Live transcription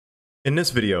In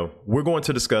this video, we're going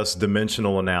to discuss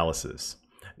dimensional analysis.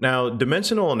 Now,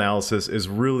 dimensional analysis is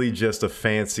really just a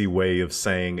fancy way of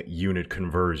saying unit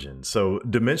conversion. So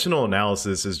dimensional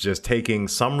analysis is just taking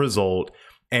some result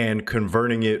and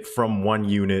converting it from one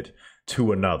unit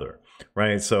to another,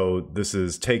 right? So this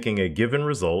is taking a given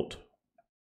result,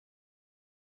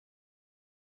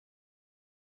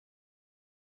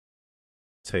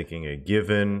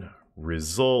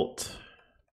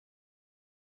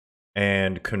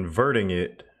 and converting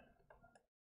it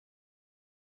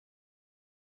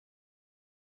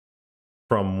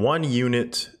from one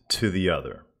unit to the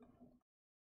other.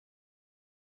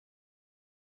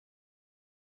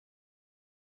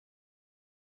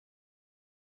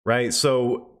 Right,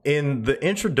 so in the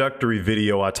introductory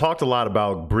video, I talked a lot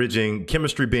about bridging,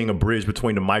 chemistry being a bridge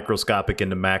between the microscopic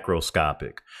and the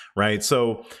macroscopic, right?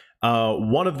 So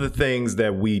one of the things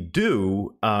that we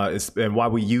do and why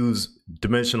we use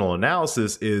dimensional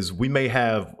analysis is we may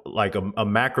have like a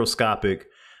macroscopic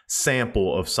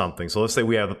sample of something. So let's say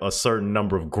we have a certain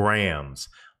number of grams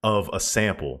of a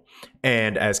sample.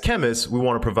 And as chemists, we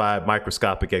want to provide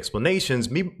microscopic explanations.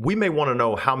 We may want to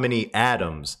know how many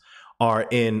atoms are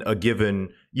in a given,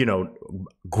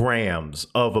 grams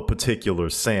of a particular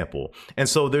sample. And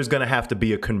so there's going to have to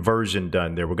be a conversion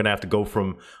done there. We're going to have to go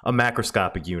from a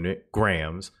macroscopic unit,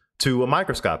 grams, to a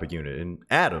microscopic unit in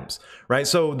atoms, right?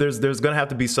 So there's going to have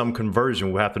to be some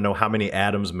conversion. We'll have to know how many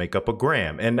atoms make up a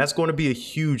gram. And that's going to be a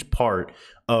huge part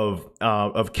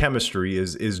of chemistry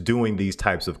is doing these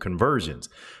types of conversions.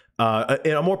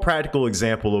 In a more practical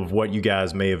example of what you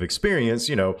guys may have experienced,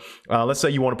 let's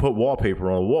say you want to put wallpaper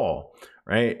on a wall,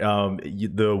 right?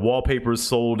 The wallpaper is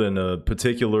sold in a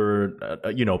particular,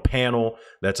 panel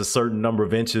that's a certain number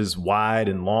of inches wide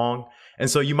and long. And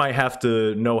so you might have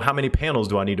to know how many panels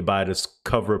do I need to buy to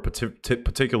cover a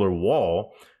particular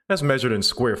wall. That's measured in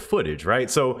square footage,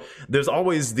 right? So there's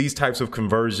always these types of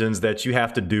conversions that you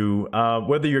have to do,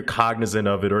 whether you're cognizant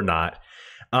of it or not.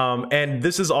 And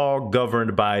this is all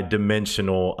governed by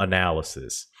dimensional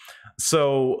analysis.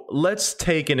 So let's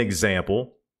take an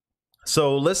example.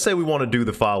 So let's say we want to do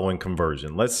the following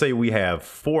conversion. Let's say we have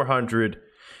 400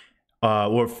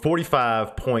 or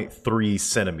 45.3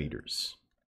 centimeters,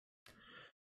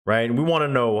 right? And we want to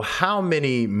know how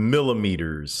many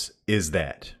millimeters is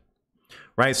that,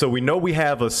 right? So we know we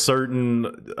have a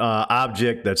certain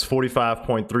object that's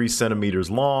 45.3 centimeters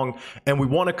long, and we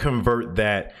want to convert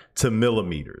that to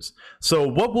millimeters. So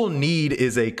what we'll need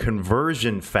is a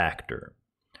conversion factor,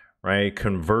 right?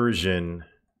 Conversion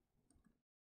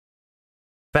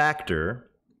factor.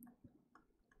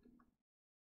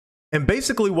 And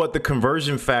basically what the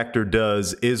conversion factor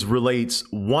does is relates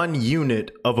one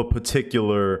unit of a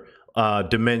particular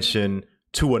dimension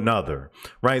to another,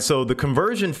 right? So the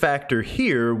conversion factor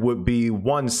here would be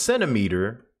 1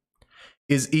 centimeter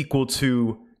is equal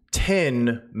to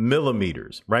 10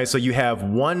 millimeters, right? So you have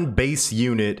one base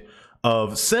unit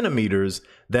of centimeters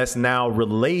that's now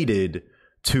related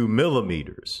to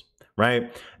millimeters,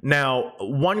 right? Now,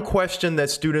 one question that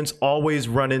students always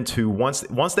run into once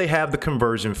they have the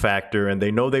conversion factor and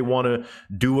they know they want to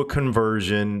do a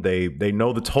conversion, they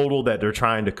know the total that they're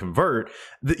trying to convert,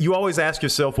 you always ask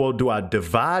yourself, well, do I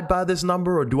divide by this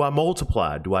number or do I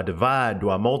multiply? Do I divide?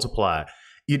 Do I multiply?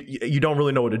 You don't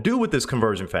really know what to do with this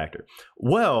conversion factor.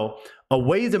 Well, a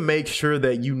way to make sure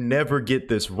that you never get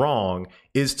this wrong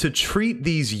is to treat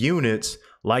these units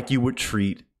like you would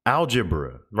treat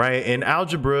algebra, right? In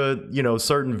algebra,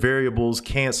 certain variables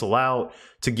cancel out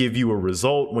to give you a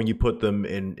result when you put them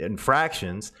in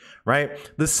fractions, right?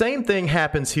 The same thing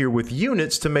happens here with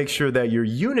units to make sure that your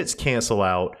units cancel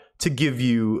out to give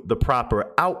you the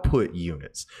proper output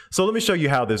units. So let me show you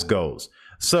how this goes.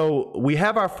 So we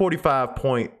have our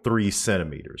 45.3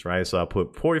 centimeters, right? So I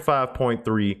put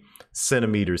 45.3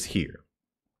 centimeters here.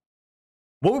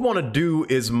 What we want to do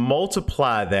is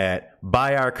multiply that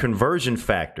by our conversion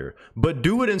factor, but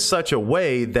do it in such a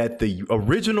way that the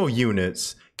original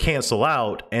units cancel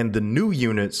out and the new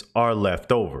units are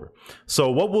left over.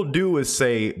 So what we'll do is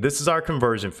say, this is our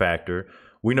conversion factor.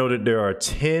 We know that there are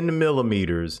 10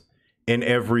 millimeters in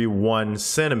every 1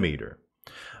 centimeter.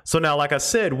 So now, like I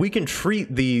said, we can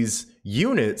treat these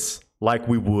units like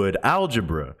we would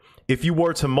algebra. If you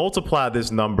were to multiply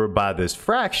this number by this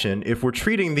fraction, if we're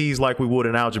treating these like we would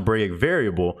an algebraic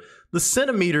variable, the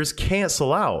centimeters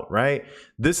cancel out, right?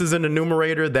 This is in the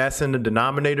numerator, that's in the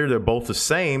denominator. They're both the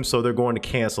same, so they're going to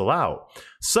cancel out.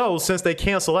 So since they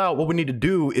cancel out, what we need to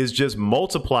do is just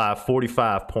multiply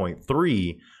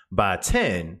 45.3 by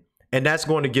 10, and that's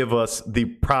going to give us the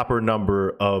proper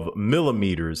number of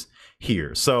millimeters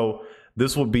here. So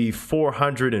this will be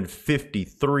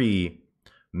 453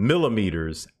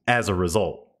 millimeters as a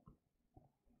result.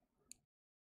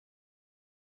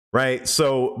 Right?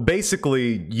 So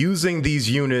basically using these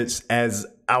units as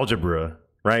algebra,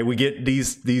 right? We get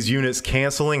these units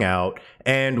canceling out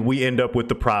and we end up with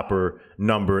the proper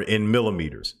number in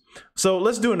millimeters. So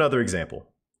let's do another example.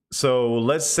 So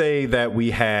let's say that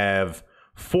we have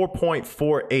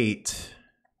 4.48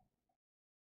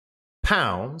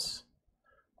 pounds,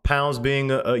 pounds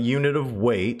being a unit of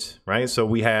weight, right? So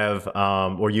we have,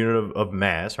 or unit of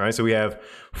mass, right? So we have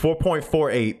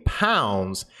 4.48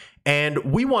 pounds.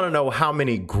 And we want to know how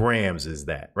many grams is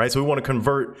that, right? So we want to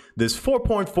convert this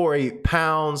 4.48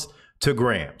 pounds to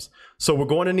grams. So we're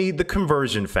going to need the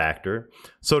conversion factor.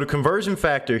 So the conversion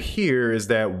factor here is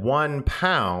that 1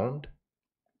 pound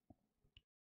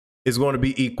is going to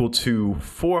be equal to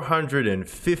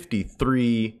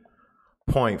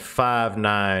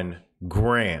 453.59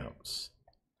 grams,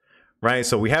 right?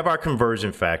 So we have our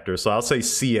conversion factor. So I'll say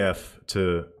CF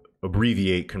to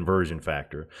abbreviate conversion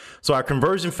factor. So our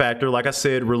conversion factor, like I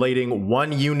said, relating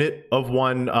one unit of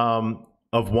one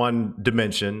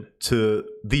dimension to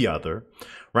the other,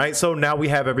 right? So now we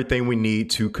have everything we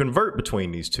need to convert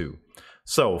between these two.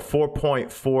 So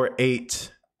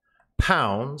 4.48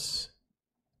 pounds,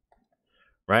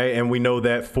 right? And we know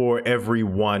that for every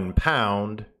 1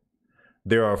 pound,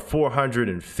 there are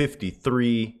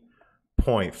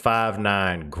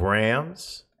 453.59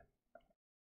 grams.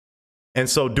 And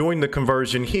so doing the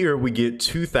conversion here, we get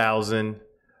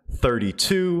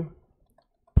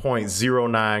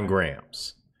 2,032.09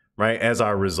 grams, right, as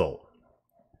our result.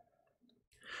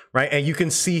 Right, and you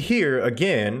can see here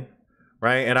again,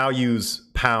 right, and I'll use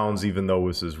pounds even though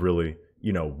this is really,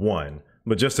 one,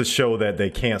 but just to show that they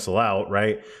cancel out,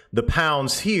 right, the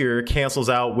pounds here cancels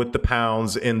out with the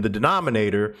pounds in the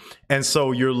denominator, and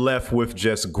so you're left with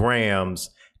just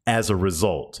grams as a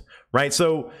result. Right,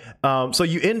 so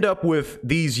you end up with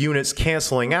these units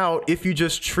canceling out if you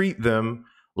just treat them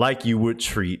like you would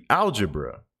treat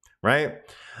algebra, right?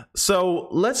 So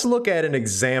let's look at an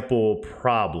example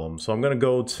problem. So I'm going to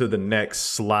go to the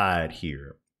next slide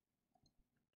here.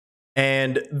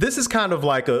 And this is kind of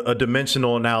like a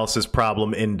dimensional analysis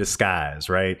problem in disguise,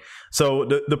 right? So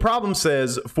the problem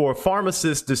says, for a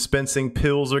pharmacist dispensing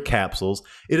pills or capsules,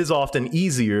 it is often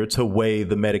easier to weigh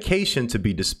the medication to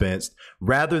be dispensed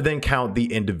rather than count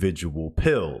the individual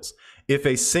pills. If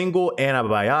a single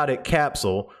antibiotic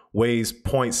capsule weighs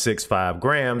 0.65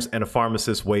 grams and a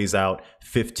pharmacist weighs out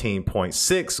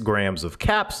 15.6 grams of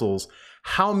capsules,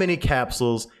 how many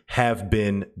capsules have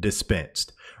been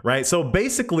dispensed? Right? So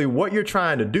basically what you're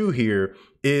trying to do here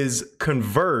is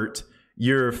convert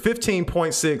your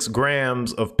 15.6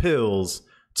 grams of pills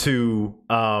to,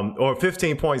 or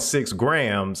 15.6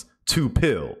 grams to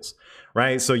pills,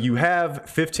 right? So you have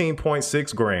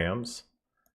 15.6 grams.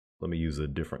 Let me use a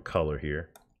different color here,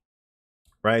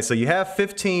 right? So you have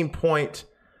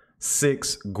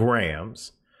 15.6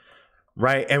 grams,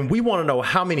 right? And we want to know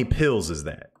how many pills is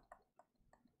that?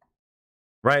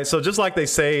 Right, so just like they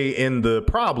say in the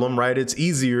problem, right, it's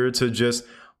easier to just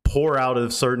pour out a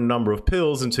certain number of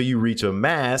pills until you reach a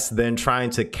mass than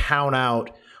trying to count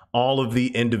out all of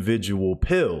the individual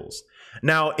pills.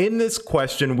 Now, in this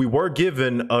question, we were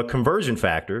given a conversion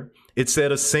factor. It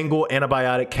said a single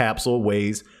antibiotic capsule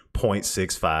weighs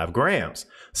 0.65 grams.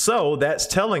 So that's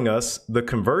telling us the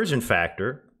conversion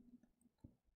factor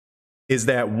is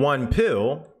that one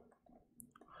pill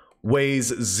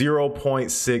weighs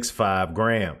 0.65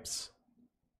 grams,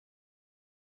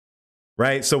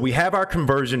 right? So we have our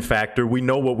conversion factor. We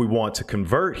know what we want to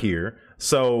convert here.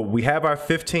 So we have our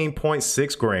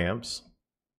 15.6 grams,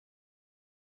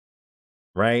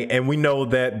 right? And we know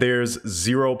that there's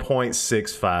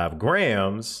 0.65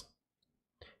 grams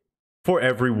for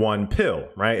every one pill,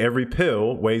 right? Every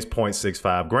pill weighs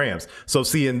 0.65 grams. So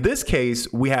see, in this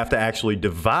case, we have to actually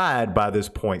divide by this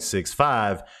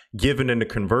 0.65 given in the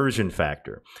conversion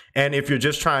factor. And if you're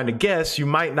just trying to guess, you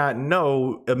might not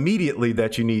know immediately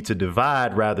that you need to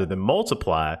divide rather than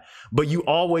multiply, but you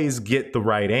always get the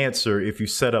right answer if you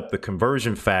set up the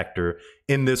conversion factor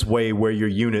in this way where your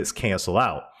units cancel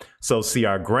out. So see,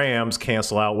 our grams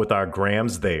cancel out with our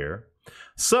grams there.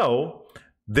 So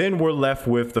then we're left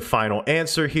with the final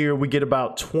answer here. We get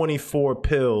about 24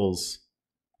 pills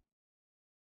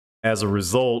as a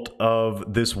result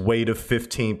of this weight of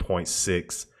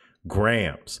 15.6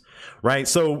 grams, right?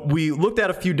 So we looked at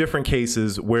a few different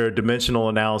cases where dimensional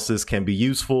analysis can be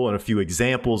useful and a few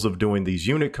examples of doing these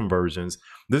unit conversions.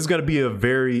 This is going to be a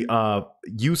very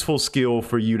useful skill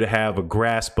for you to have a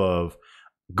grasp of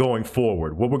going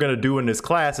forward. What we're going to do in this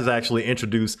class is actually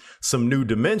introduce some new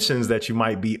dimensions that you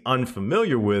might be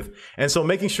unfamiliar with. And so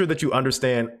making sure that you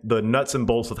understand the nuts and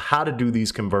bolts of how to do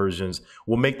these conversions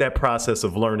will make that process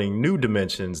of learning new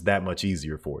dimensions that much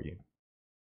easier for you.